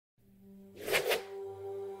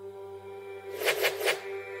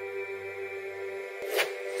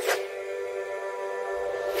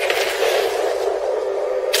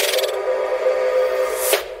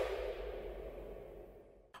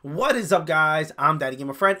What is up, guys? I'm Daddy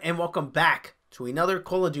Gamer Fred, and welcome back to another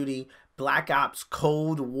Call of Duty Black Ops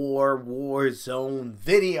Cold War Warzone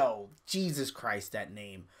video. Jesus Christ, that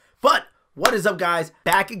name. But what is up, guys?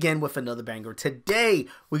 Back again with another banger. Today,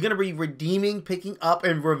 we're going to be redeeming, picking up,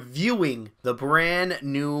 and reviewing the brand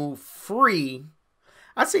new free.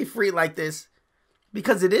 I say free like this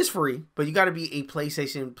because it is free, but you got to be a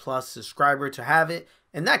PlayStation Plus subscriber to have it,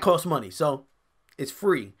 and that costs money, so it's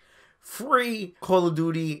free. Free Call of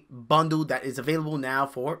Duty bundle that is available now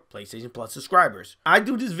for PlayStation Plus subscribers. I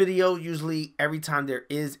do this video usually every time there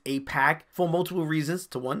is a pack for multiple reasons.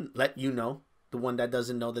 To one, let you know, the one that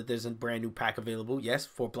doesn't know that there's a brand new pack available. Yes,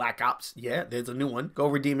 for Black Ops. Yeah, there's a new one. Go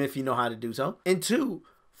redeem it if you know how to do so. And two,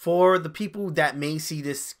 for the people that may see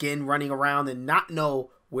this skin running around and not know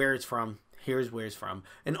where it's from. Here's where it's from.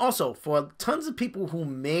 And also for tons of people who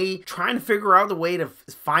may trying to figure out the way to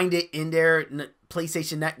find it in their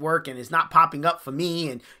PlayStation Network and it's not popping up for me,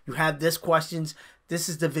 and you have this questions, this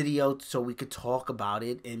is the video so we could talk about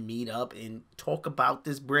it and meet up and talk about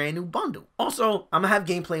this brand new bundle. Also, I'm gonna have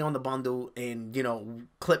gameplay on the bundle and, you know,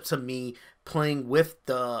 clips of me playing with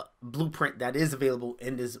the blueprint that is available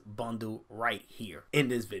in this bundle right here in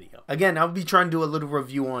this video. Again, I'll be trying to do a little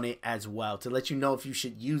review on it as well to let you know if you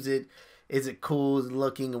should use it. Is it cool, is it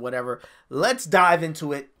looking, or whatever. Let's dive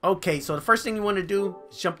into it. Okay, so the first thing you want to do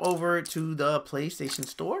is jump over to the PlayStation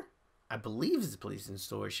Store. I believe it's the PlayStation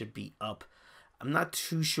Store. It should be up. I'm not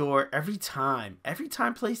too sure. Every time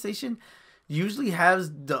PlayStation usually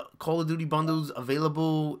has the Call of Duty bundles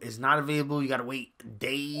available, is not available. You got to wait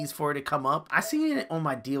days for it to come up. I seen it on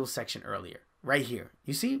my deals section earlier. Right here.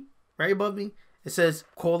 You see? Right above me. It says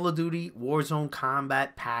Call of Duty Warzone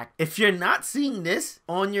Combat Pack. If you're not seeing this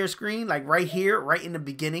on your screen, like right here, right in the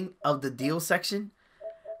beginning of the deal section,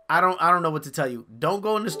 I don't know what to tell you. Don't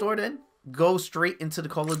go in the store then. Go straight into the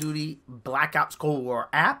Call of Duty Black Ops Cold War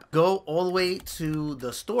app. Go all the way to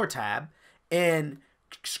the store tab and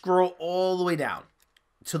scroll all the way down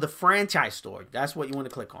to the franchise store. That's what you want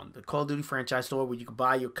to click on. The Call of Duty franchise store where you can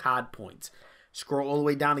buy your COD points. Scroll all the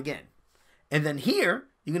way down again. And then here,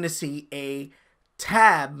 you're going to see a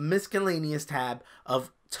tab, miscellaneous tab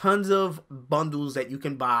of tons of bundles that you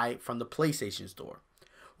can buy from the PlayStation Store.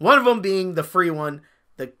 One of them being the free one,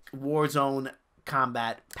 the Warzone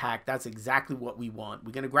Combat Pack. That's exactly what we want.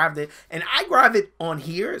 We're going to grab it, and I grab it on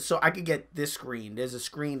here so I could get this screen. There's a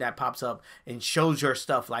screen that pops up and shows your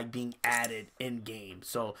stuff like being added in game.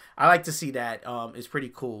 So I like to see that. It's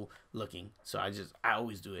pretty cool looking. So I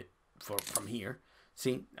always do it from here.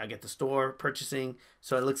 See, I get the store purchasing,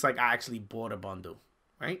 so it looks like I actually bought a bundle,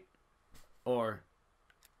 right? Or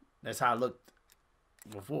that's how it looked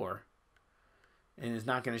before, and it's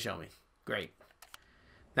not going to show me. Great.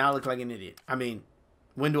 Now I look like an idiot. I mean,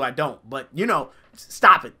 when do I don't? But, you know,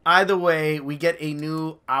 stop it. Either way, we get a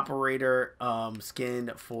new operator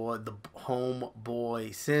skin for the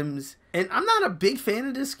Homeboy Sims, and I'm not a big fan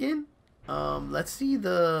of this skin. Let's see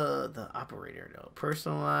the operator though.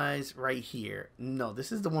 Personalized right here. No, this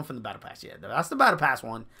is the one from the Battle Pass. Yeah, that's the Battle Pass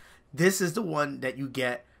one. This is the one that you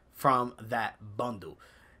get from that bundle.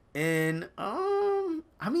 And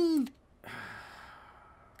I mean,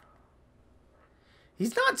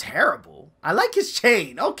 he's not terrible. I like his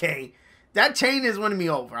chain. Okay, that chain is winning me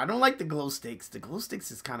over. I don't like the glow sticks. The glow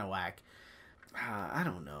sticks is kind of whack. I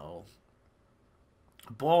don't know.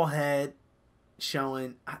 Ball head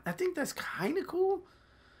showing. I think that's kind of cool.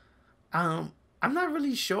 I'm not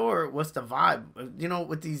really sure what's the vibe, you know,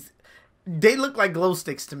 with these. They look like glow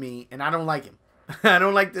sticks to me, and I don't like them. I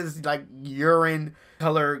don't like this like urine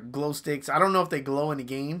color glow sticks. I don't know if they glow in the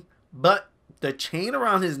game, but the chain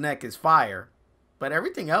around his neck is fire. But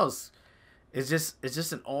everything else is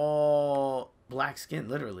just an all black skin,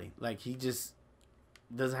 literally. Like he just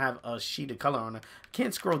doesn't have a sheet of color on it. I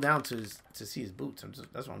can't scroll down to see his boots.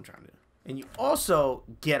 That's what I'm trying to do. And you also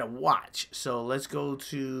get a watch. So let's go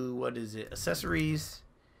to, what is it? Accessories.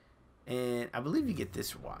 And I believe you get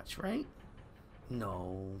this watch, right?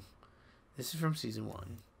 No. This is from Season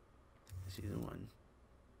 1. Season 1.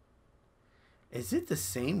 Is it the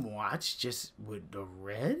same watch just with the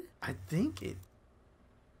red? I think it.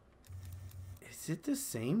 Is it the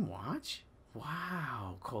same watch?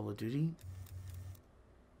 Wow, Call of Duty.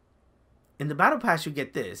 In the Battle Pass, you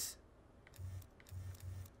get this.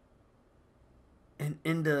 And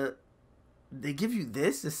in they give you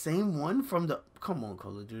this, the same one from the, come on,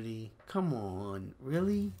 Call of Duty. Come on,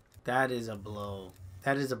 really? That is a blow.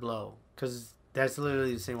 That is a blow. Because that's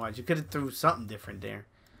literally the same watch. You could have threw something different there.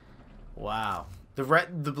 Wow. The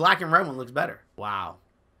black and red one looks better. Wow.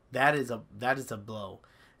 That is a blow.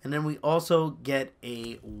 And then we also get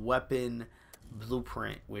a weapon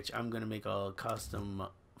blueprint, which I'm going to make a custom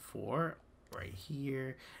for right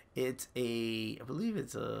here. It's a, I believe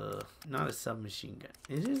it's a, not a submachine gun.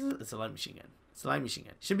 It's a light machine gun. It's a light machine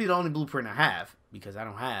gun. Should be the only blueprint I have because I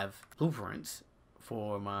don't have blueprints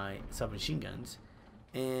for my submachine guns.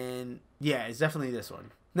 And yeah, it's definitely this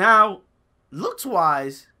one. Now, looks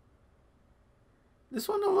wise, this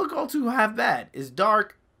one don't look all too half bad. It's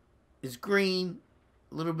dark, it's green,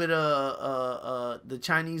 a little bit of the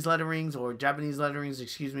Chinese letterings or Japanese letterings,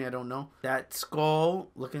 excuse me, I don't know. That skull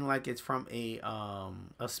looking like it's from a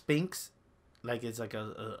sphinx, like it's like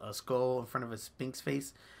a skull in front of a sphinx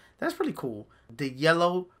face. That's pretty cool. The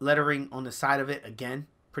yellow lettering on the side of it, again,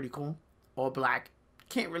 pretty cool. All black.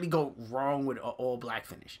 Can't really go wrong with an all black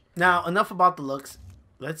finish. Now, enough about the looks.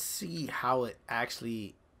 Let's see how it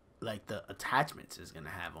actually, like the attachments is gonna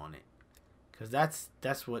have on it, because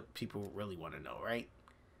that's what people really want to know, right?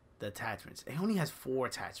 The attachments. It only has 4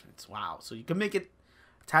 attachments. Wow. So you can make it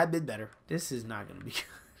a tad bit better. This is not gonna be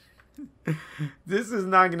good. This is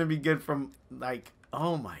not gonna be good from, like,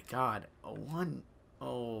 oh my god, oh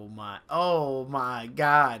my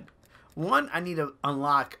god. One, I need to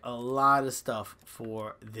unlock a lot of stuff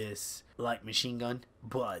for this light machine gun,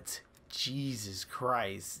 but Jesus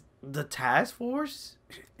Christ, the task force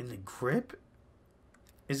and the grip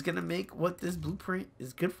is gonna make what this blueprint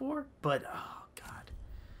is good for. But oh god,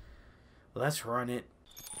 let's run it.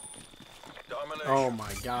 Domination. Oh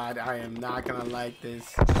my god, I am not gonna like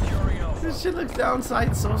this. This shit looks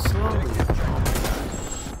downside so slowly.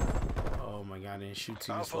 Oh my god, I didn't shoot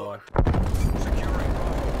too slow. Securing.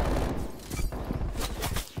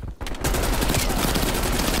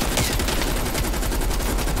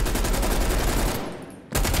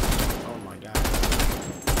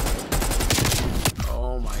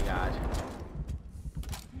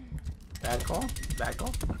 Bad call. Bad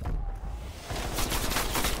call.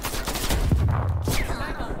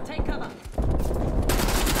 Back on. Take cover.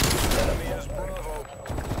 Enemy has Bravo.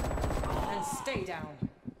 And stay down.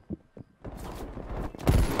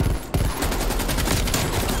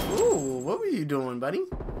 Ooh, what were you doing, buddy?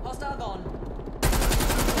 Hostile gone.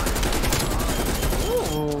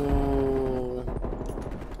 Ooh.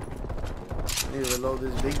 Need to reload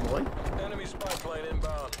this big boy. Enemy spy plane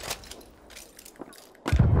inbound.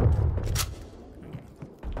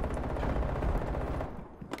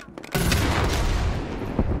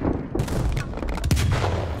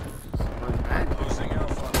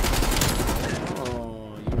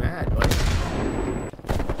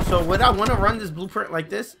 So would I want to run this blueprint like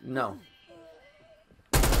this? No.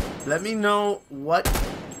 Let me know what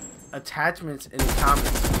attachments in the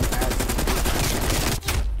comments as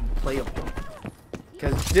playable.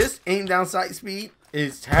 Because this aim down sight speed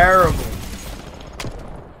is terrible.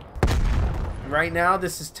 Right now,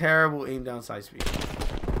 this is terrible aim down sight speed.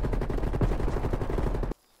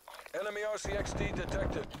 Enemy RCXD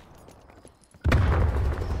detected.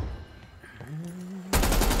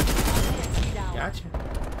 Gotcha.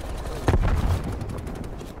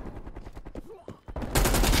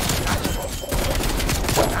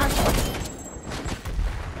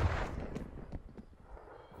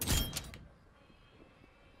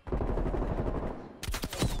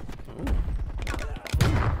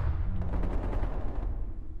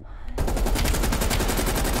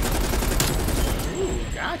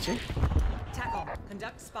 Gotcha. Tackle.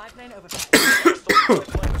 Conduct spy plane overflight.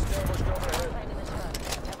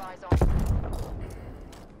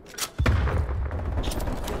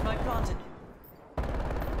 Field mic planted.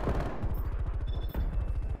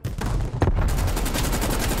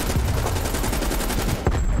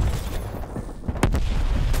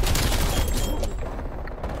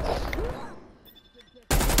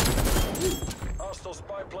 Hostile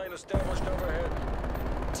spy plane established overhead.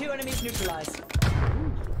 2 enemies neutralized.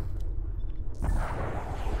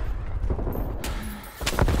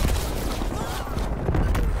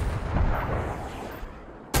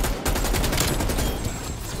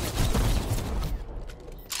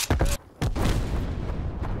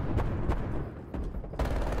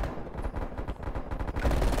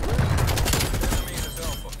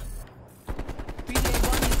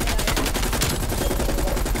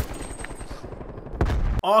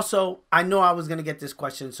 Also, I know I was going to get this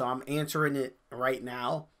question, so I'm answering it right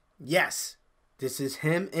now. Yes, this is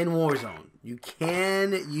him in Warzone. You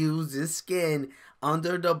can use this skin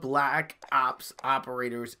under the Black Ops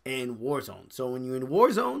operators in Warzone. So when you're in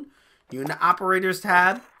Warzone, you're in the operators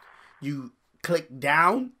tab. You click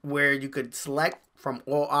down where you could select from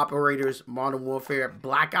all operators, Modern Warfare,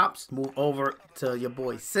 Black Ops. Move over to your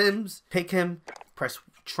boy Sims. Pick him. Press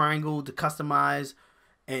triangle to customize.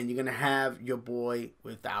 And you're going to have your boy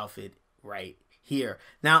with the outfit right here.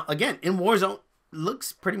 Now, again, in Warzone,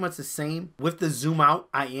 looks pretty much the same. With the zoom out,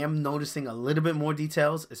 I am noticing a little bit more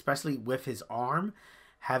details, especially with his arm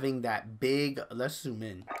having that big, let's zoom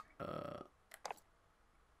in,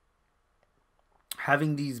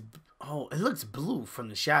 having these, oh, it looks blue from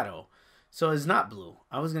the shadow. So it's not blue.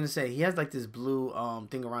 I was going to say he has like this blue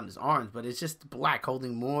thing around his arms, but it's just black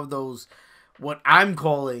holding more of those, what I'm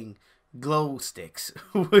calling glow sticks,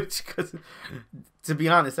 which, cause, to be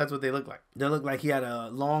honest, that's what they look like. They look like he had a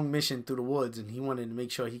long mission through the woods and he wanted to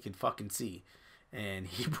make sure he could fucking see. And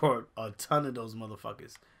he brought a ton of those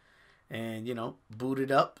motherfuckers. And, you know,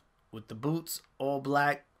 booted up with the boots, all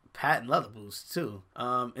black, patent leather boots too.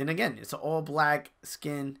 And again, it's an all black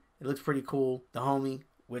skin. It looks pretty cool. The homie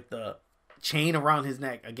with the chain around his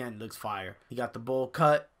neck, again, looks fire. He got the bowl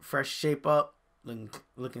cut, fresh shape up,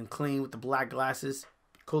 looking clean with the black glasses.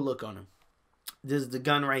 Cool look on him. This is the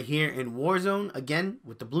gun right here in Warzone, again,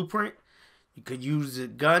 with the blueprint. You could use the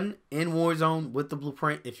gun in Warzone with the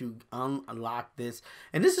blueprint if you unlock this.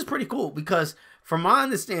 And this is pretty cool because from my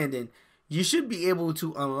understanding, you should be able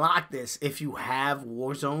to unlock this if you have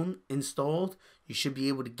Warzone installed. You should be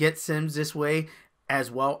able to get sims this way as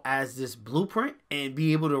well as this blueprint and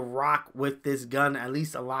be able to rock with this gun, at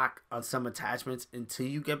least unlock some attachments until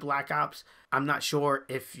you get Black Ops. I'm not sure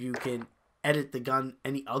if you can edit the gun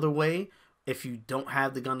any other way if you don't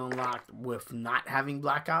have the gun unlocked with not having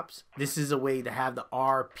Black Ops. This is a way to have the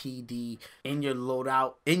RPD in your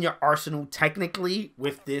loadout, in your arsenal technically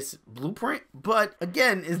with this blueprint. But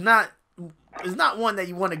again, it's not one that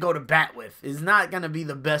you want to go to bat with. It's not going to be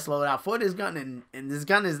the best loadout for this gun, and this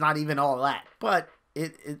gun is not even all that. But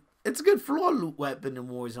it's a good floor loot weapon in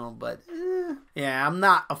Warzone, but yeah, I'm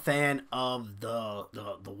not a fan of the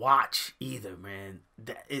watch either, man.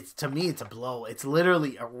 To me, it's a blow. It's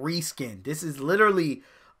literally a reskin. This is literally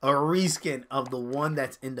a reskin of the one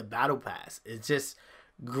that's in the battle pass. It's just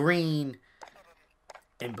green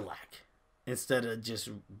and black instead of just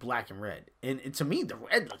black and red. And to me, the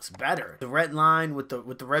red looks better. The red line with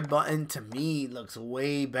the red button to me looks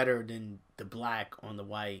way better than the black on the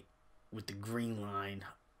white with the green line.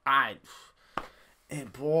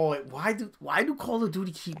 And boy, why do Call of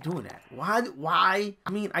Duty keep doing that? Why? I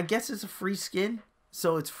mean, I guess it's a free skin,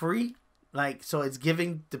 so it's free. Like, so it's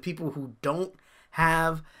giving the people who don't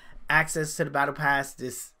have access to the battle pass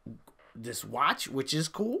this watch, which is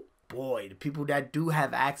cool. Boy, the people that do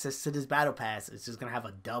have access to this battle pass, it's just gonna have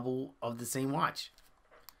a double of the same watch.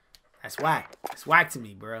 That's whack. That's whack to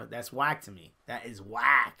me, bro. That's whack to me. That is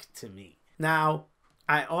whack to me. Now,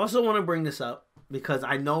 I also want to bring this up because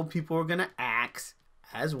I know people are gonna ask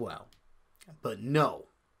as well. But no,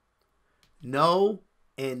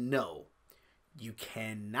 and no. You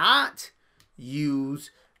cannot use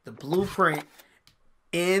the blueprint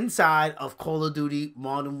inside of Call of Duty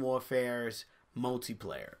Modern Warfare's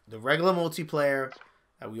multiplayer. The regular multiplayer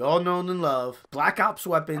that we all know and love. Black Ops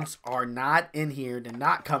weapons are not in here. They're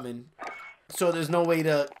not coming. So there's no way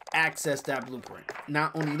to access that blueprint.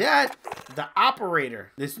 Not only that, the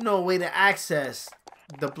operator. There's no way to access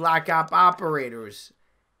the Black Ops operators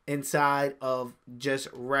inside of just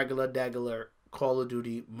regular Call of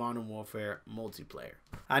Duty Modern Warfare multiplayer.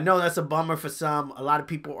 I know that's a bummer for some. A lot of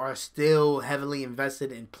people are still heavily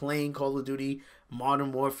invested in playing Call of Duty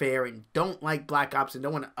Modern Warfare and don't like Black Ops and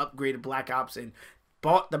don't want to upgrade to Black Ops and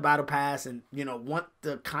bought the Battle Pass and, you know, want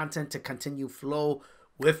the content to continue flow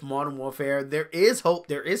with Modern Warfare. There is hope.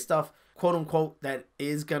 There is stuff, quote unquote, that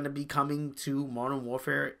is going to be coming to Modern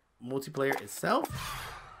Warfare multiplayer itself.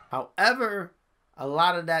 However, a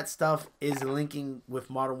lot of that stuff is linking with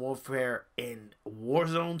Modern Warfare in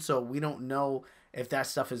Warzone, so we don't know if that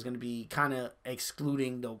stuff is going to be kind of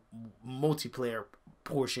excluding the multiplayer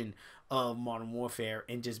portion of Modern Warfare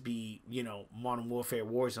and just be, you know, Modern Warfare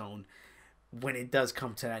Warzone when it does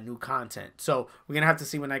come to that new content. So we're going to have to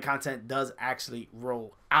see when that content does actually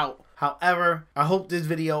roll out. However, I hope this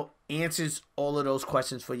video answers all of those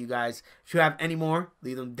questions for you guys. If you have any more,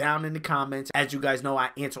 leave them down in the comments. As you guys know, I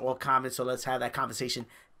answer all comments, so let's have that conversation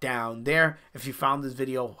down there. If you found this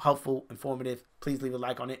video helpful, informative, please leave a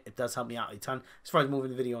like on it. It does help me out a ton as far as moving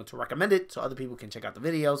the video to recommend it so other people can check out the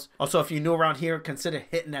videos. Also, if you're new around here, consider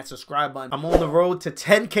hitting that subscribe button. I'm on the road to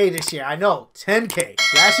 10K this year. I know, 10K.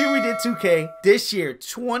 Last year we did 2K. This year,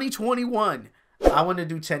 2021, I want to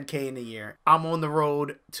do 10K in a year. I'm on the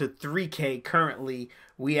road to 3K currently.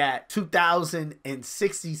 We at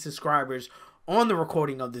 2,060 subscribers on the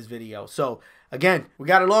recording of this video. So again, we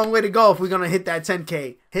got a long way to go if we're going to hit that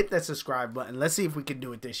 10K. Hit that subscribe button. Let's see if we can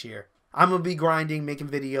do it this year. I'm going to be grinding, making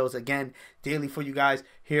videos again daily for you guys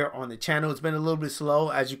here on the channel. It's been a little bit slow.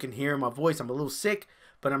 As you can hear in my voice, I'm a little sick.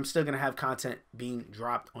 but I'm still gonna have content being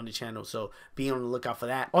dropped on the channel, so be on the lookout for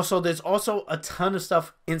that. Also, there's also a ton of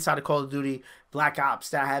stuff inside of Call of Duty Black Ops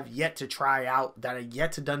that I have yet to try out, that are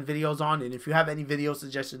yet to done videos on, and if you have any video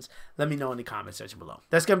suggestions, let me know in the comment section below.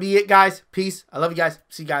 That's gonna be it, guys. Peace. I love you guys.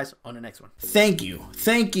 See you guys on the next one. Thank you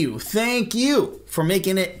for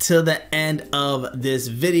making it to the end of this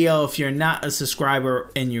video. If you're not a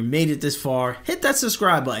subscriber and you made it this far, hit that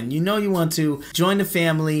subscribe button. You know you want to join the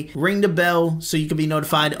family, ring the bell so you can be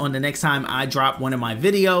notified on the next time I drop one of my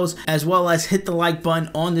videos, as well as hit the like button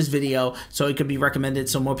on this video so it could be recommended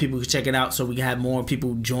so more people can check it out, so we can have more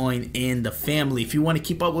people join in the family. If you want to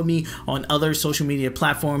keep up with me on other social media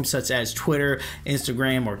platforms such as Twitter,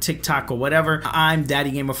 Instagram, or TikTok or whatever, I'm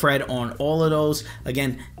Daddy Gamer Fred on all of those.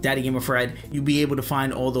 Again, Daddy Gamer Fred. You'll be able to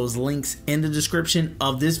find all those links in the description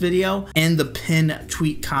of this video and the pinned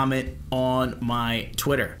tweet comment on my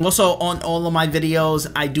Twitter. Also, on all of my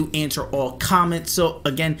videos, I do answer all comments. So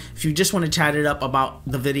again, if you just want to chat it up about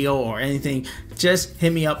the video or anything, just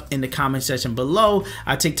hit me up in the comment section below.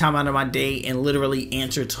 I take time out of my day and literally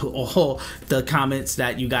answer to all the comments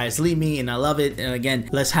that you guys leave me, and I love it. And again,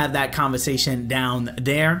 let's have that conversation down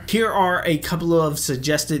there. Here are a couple of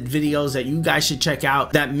suggested videos that you guys should check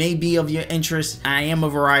out that may be of your interest. I am a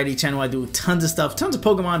variety channel. I do tons of stuff, tons of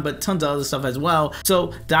Pokemon, but tons of other stuff as well.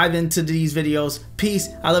 So dive into these videos. Peace.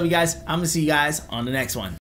 I love you guys. I'm gonna see you guys on the next one.